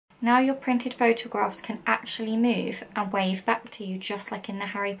Now your printed photographs can actually move and wave back to you just like in the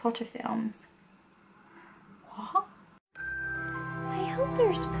Harry Potter films. What? I hope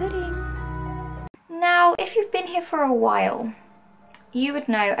there's pudding. Now, if you've been here for a while, you would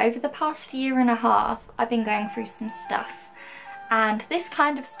know over the past year and a half, I've been going through some stuff. And this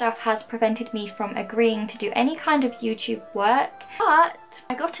kind of stuff has prevented me from agreeing to do any kind of YouTube work. But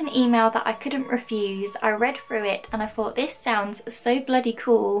I got an email that I couldn't refuse. I read through it and I thought, this sounds so bloody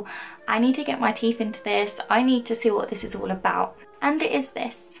cool. I need to get my teeth into this. I need to see what this is all about. And it is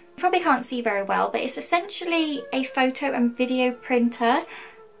this. You probably can't see very well, but it's essentially a photo and video printer,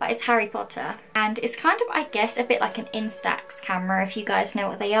 but it's Harry Potter. And it's kind of, I guess, a bit like an Instax camera, if you guys know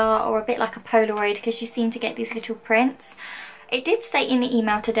what they are, or a bit like a Polaroid, because you seem to get these little prints. It did say in the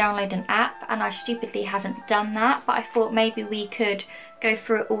email to download an app, and I stupidly haven't done that, but I thought maybe we could go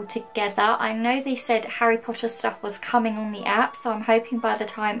through it all together. I know they said Harry Potter stuff was coming on the app, so I'm hoping by the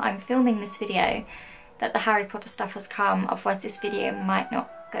time I'm filming this video that the Harry Potter stuff has come, otherwise this video might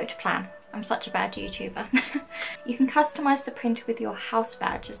not go to plan. I'm such a bad YouTuber. You can customise the print with your house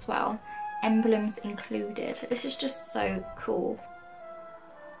badge as well, emblems included. This is just so cool.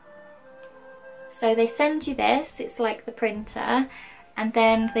 So they send you this, it's like the printer, and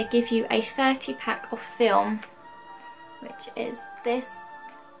then they give you a 30 pack of film, which is this.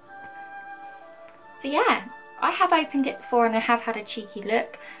 So yeah, I have opened it before and I have had a cheeky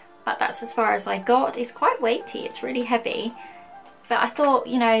look, but that's as far as I got. It's quite weighty, it's really heavy, but I thought,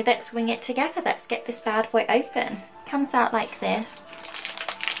 you know, let's wing it together, let's get this bad boy open. Comes out like this.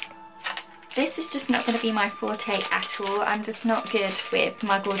 This is just not going to be my forte at all. I'm just not good with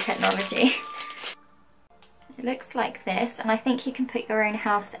muggle technology. It looks like this, and I think you can put your own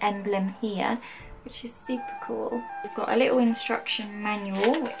house emblem here, which is super cool. We've got a little instruction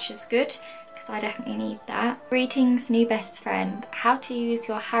manual, which is good, because I definitely need that. Greetings, new best friend. How to use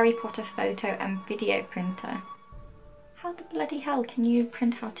your Harry Potter photo and video printer. How the bloody hell can you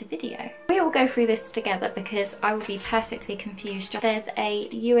print out a video? We will go through this together because I will be perfectly confused. There's a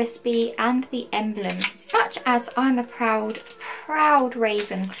USB and the emblems. Such as I'm a proud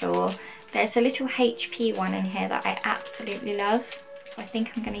Ravenclaw, there's a little HP one in here that I absolutely love. So I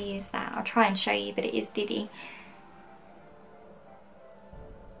think I'm going to use that. I'll try and show you, but it is Diddy.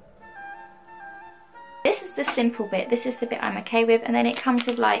 This is the simple bit. This is the bit I'm okay with. And then it comes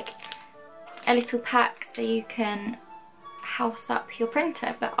with like a little pack so you can house up your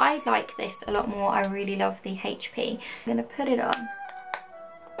printer. But I like this a lot more. I really love the HP. I'm going to put it on.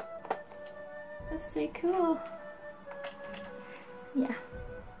 That's so cool. Yeah.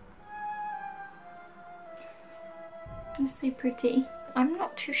 It's so pretty. I'm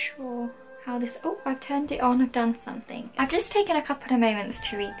not too sure how this... Oh, I've turned it on. I've done something. I've just taken a couple of moments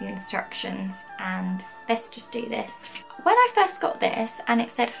to read the instructions and let's just do this. When I first got this and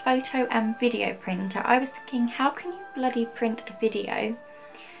it said photo and video printer, I was thinking, how can you bloody print a video?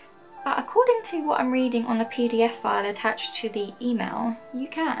 But according to what I'm reading on the PDF file attached to the email, you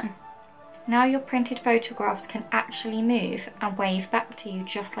can. Now your printed photographs can actually move and wave back to you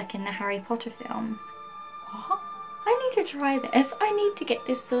just like in the Harry Potter films. What? I need to try this. I need to get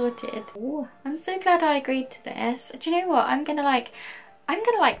this sorted. Ooh, I'm so glad I agreed to this. Do you know what? I'm gonna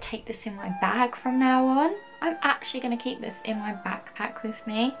take this in my bag from now on. I'm actually gonna keep this in my backpack with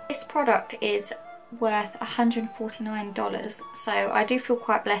me. This product is worth $149, so I do feel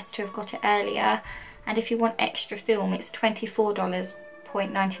quite blessed to have got it earlier. And if you want extra film, it's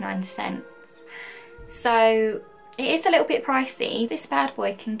 $24.99. So it is a little bit pricey. This bad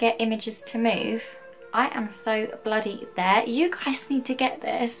boy can get images to move. I am so bloody there. You guys need to get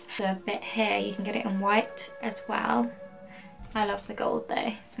this. The bit here, you can get it in white as well. I love the gold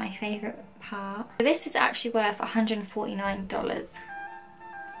though, it's my favourite part. This is actually worth $149.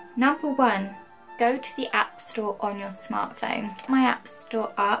 Number one, go to the App Store on your smartphone. My App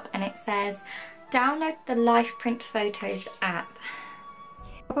Store up and it says, download the Lifeprint Photos app.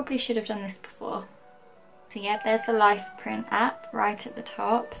 Probably should have done this before. So yeah, there's the Lifeprint app right at the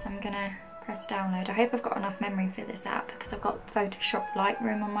top, so I'm gonna press download. I hope I've got enough memory for this app because I've got Photoshop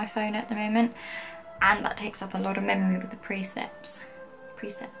Lightroom on my phone at the moment and that takes up a lot of memory with the presets.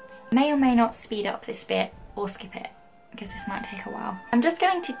 May or may not speed up this bit or skip it because this might take a while. I'm just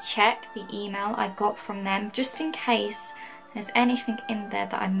going to check the email I got from them just in case there's anything in there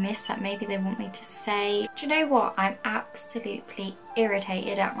that I missed that maybe they want me to say. Do you know what? I'm absolutely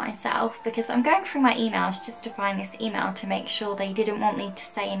irritated at myself because I'm going through my emails just to find this email to make sure they didn't want me to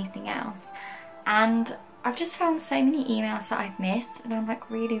say anything else. And I've just found so many emails that I've missed and I'm like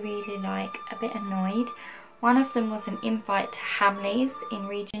really like a bit annoyed. One of them was an invite to Hamleys in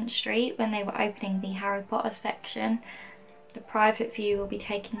Regent Street when they were opening the Harry Potter section. The private view will be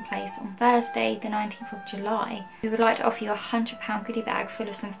taking place on Thursday, the 19th of July. We would like to offer you a £100 goodie bag full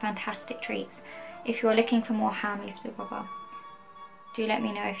of some fantastic treats. If you are looking for more Hamleys, blah blah blah, do let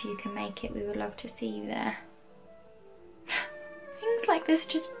me know if you can make it. We would love to see you there. Things like this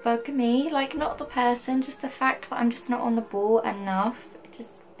just bug me, like not the person, just the fact that I'm just not on the ball enough. It just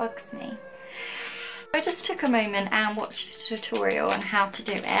bugs me. I just took a moment and watched a tutorial on how to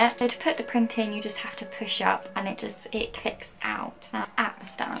do it. So to put the print in, you just have to push up and it clicks out. Now, app is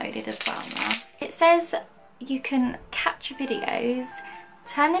downloaded as well now. It says you can capture videos,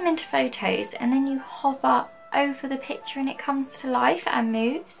 turn them into photos, and then you hover over the picture and it comes to life and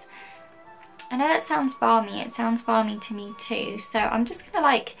moves. I know that sounds balmy, it sounds balmy to me too, so I'm just gonna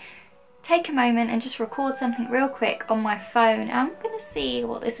like take a moment and just record something real quick on my phone. I'm gonna see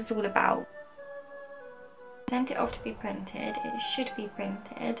what this is all about. Sent it off to be printed. It should be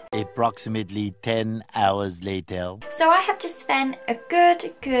printed. Approximately 10 hours later. So I have just spent a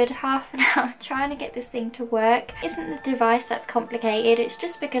good half an hour trying to get this thing to work. It isn't the device that's complicated, it's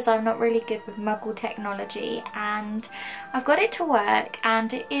just because I'm not really good with muggle technology, and I've got it to work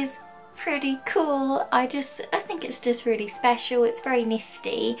and it is pretty cool. I think it's just really special. It's very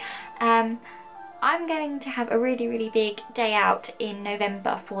nifty. I'm going to have a really big day out in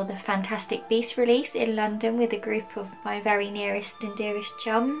November for the Fantastic Beasts release in London with a group of my very nearest and dearest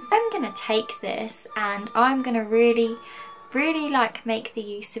chums. I'm going to take this and I'm going to really like make the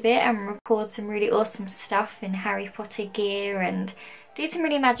use of it and record some really awesome stuff in Harry Potter gear and do some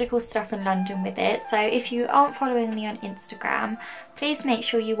really magical stuff in London with it. So if you aren't following me on Instagram, please make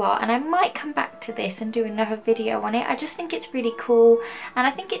sure you are, and I might come back to this and do another video on it. I just think it's really cool and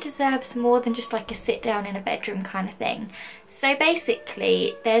I think it deserves more than just like a sit down in a bedroom kind of thing. So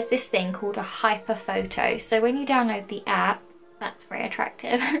basically there's this thing called a hyper photo. So when you download the app, that's very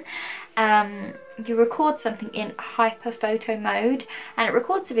attractive, you record something in hyper photo mode and it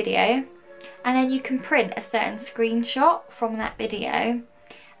records a video. And then you can print a certain screenshot from that video,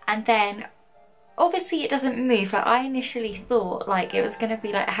 and then obviously it doesn't move. Like I initially thought like it was going to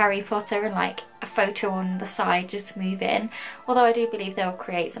be like Harry Potter and like a photo on the side just moving, although I do believe they'll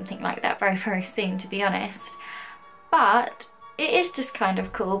create something like that very soon, to be honest. But it is just kind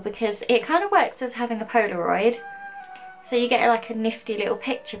of cool because it kind of works as having a Polaroid. So you get like a nifty little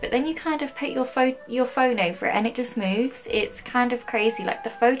picture, but then you kind of put your phone over it and it just moves. It's kind of crazy, like the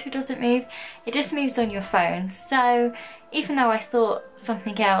photo doesn't move, it just moves on your phone. So even though I thought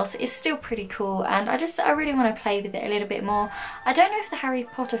something else, it's still pretty cool, and I really want to play with it a little bit more. I don't know if the Harry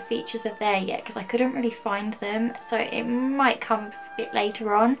Potter features are there yet because I couldn't really find them, so it might come a bit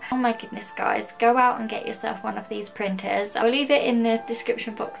later on. Oh my goodness guys, go out and get yourself one of these printers. I'll leave it in the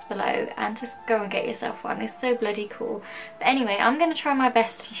description box below and just go and get yourself one. It's so bloody cool. But anyway, I'm going to try my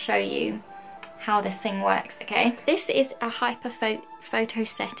best to show you how this thing works, okay? This is a hyper photo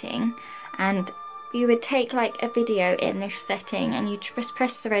setting, and you would take like a video in this setting and you just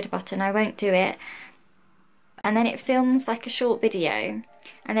press the red button. I won't do it. And then it films like a short video,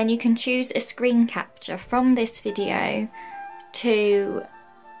 and then you can choose a screen capture from this video to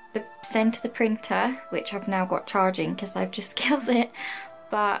send to the printer, which I've now got charging because I've just killed it.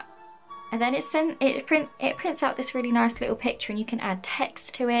 And then it prints out this really nice little picture, and you can add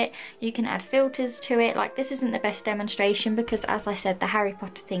text to it, you can add filters to it. Like this isn't the best demonstration because, as I said, the Harry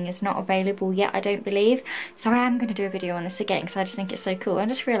Potter thing is not available yet, I don't believe. So I am going to do a video on this again because I just think it's so cool. I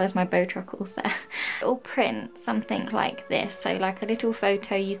just realised my bow truckle's there. It'll print something like this. So like a little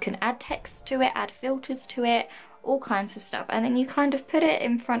photo, you can add text to it, add filters to it, all kinds of stuff. And then you kind of put it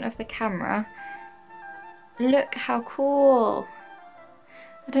in front of the camera. Look how cool.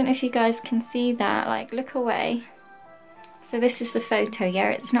 I don't know if you guys can see that, like look away. So this is the photo, yeah,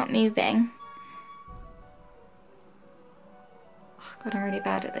 it's not moving. Oh god, I'm really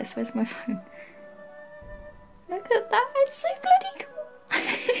bad at this, where's my phone? Look at that, it's so bloody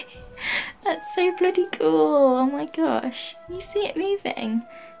cool. That's so bloody cool, oh my gosh. You see it moving?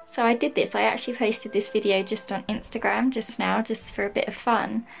 So I did this, I actually posted this video just on Instagram just now, just for a bit of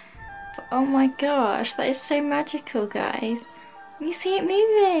fun. But oh my gosh, that is so magical, guys. You see it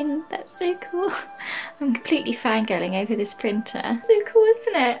moving, that's so cool. I'm completely fangirling over this printer. So cool,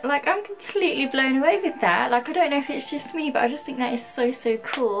 isn't it? Like I'm completely blown away with that. Like I don't know if it's just me, but I just think that is so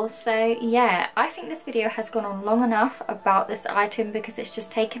cool. So yeah, I think this video has gone on long enough about this item because it's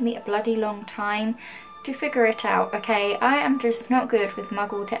just taken me a bloody long time to figure it out, okay? I am just not good with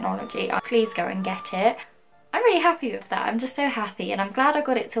muggle technology. Please go and get it. I'm really happy with that, I'm just so happy, and I'm glad I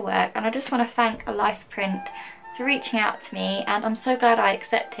got it to work, and I just want to thank Lifeprint for for reaching out to me, and I'm so glad I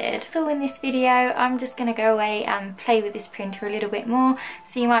accepted. So in this video I'm just going to go away and play with this printer a little bit more,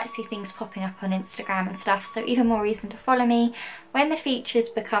 so you might see things popping up on Instagram and stuff, so even more reason to follow me. When the features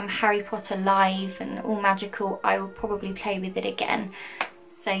become Harry Potter live and all magical, I will probably play with it again.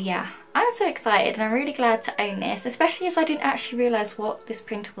 So yeah, I'm so excited and I'm really glad to own this, especially as I didn't actually realise what this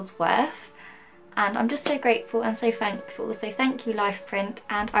printer was worth. And I'm just so grateful and so thankful, so thank you Lifeprint,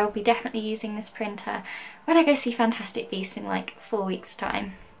 and I will be definitely using this printer when I go see Fantastic Beasts in like 4 weeks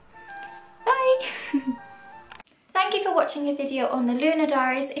time. Bye! Thank you for watching the video on the Lunar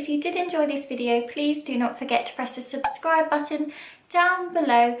Diaries. If you did enjoy this video, please do not forget to press the subscribe button down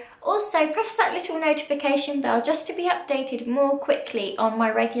below. Also press that little notification bell just to be updated more quickly on my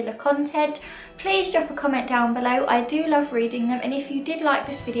regular content. Please drop a comment down below, I do love reading them, and if you did like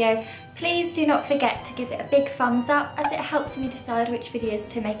this video, please do not forget to give it a big thumbs up, as it helps me decide which videos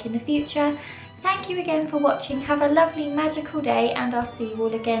to make in the future. Thank you again for watching, have a lovely magical day, and I'll see you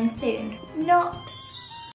all again soon. Not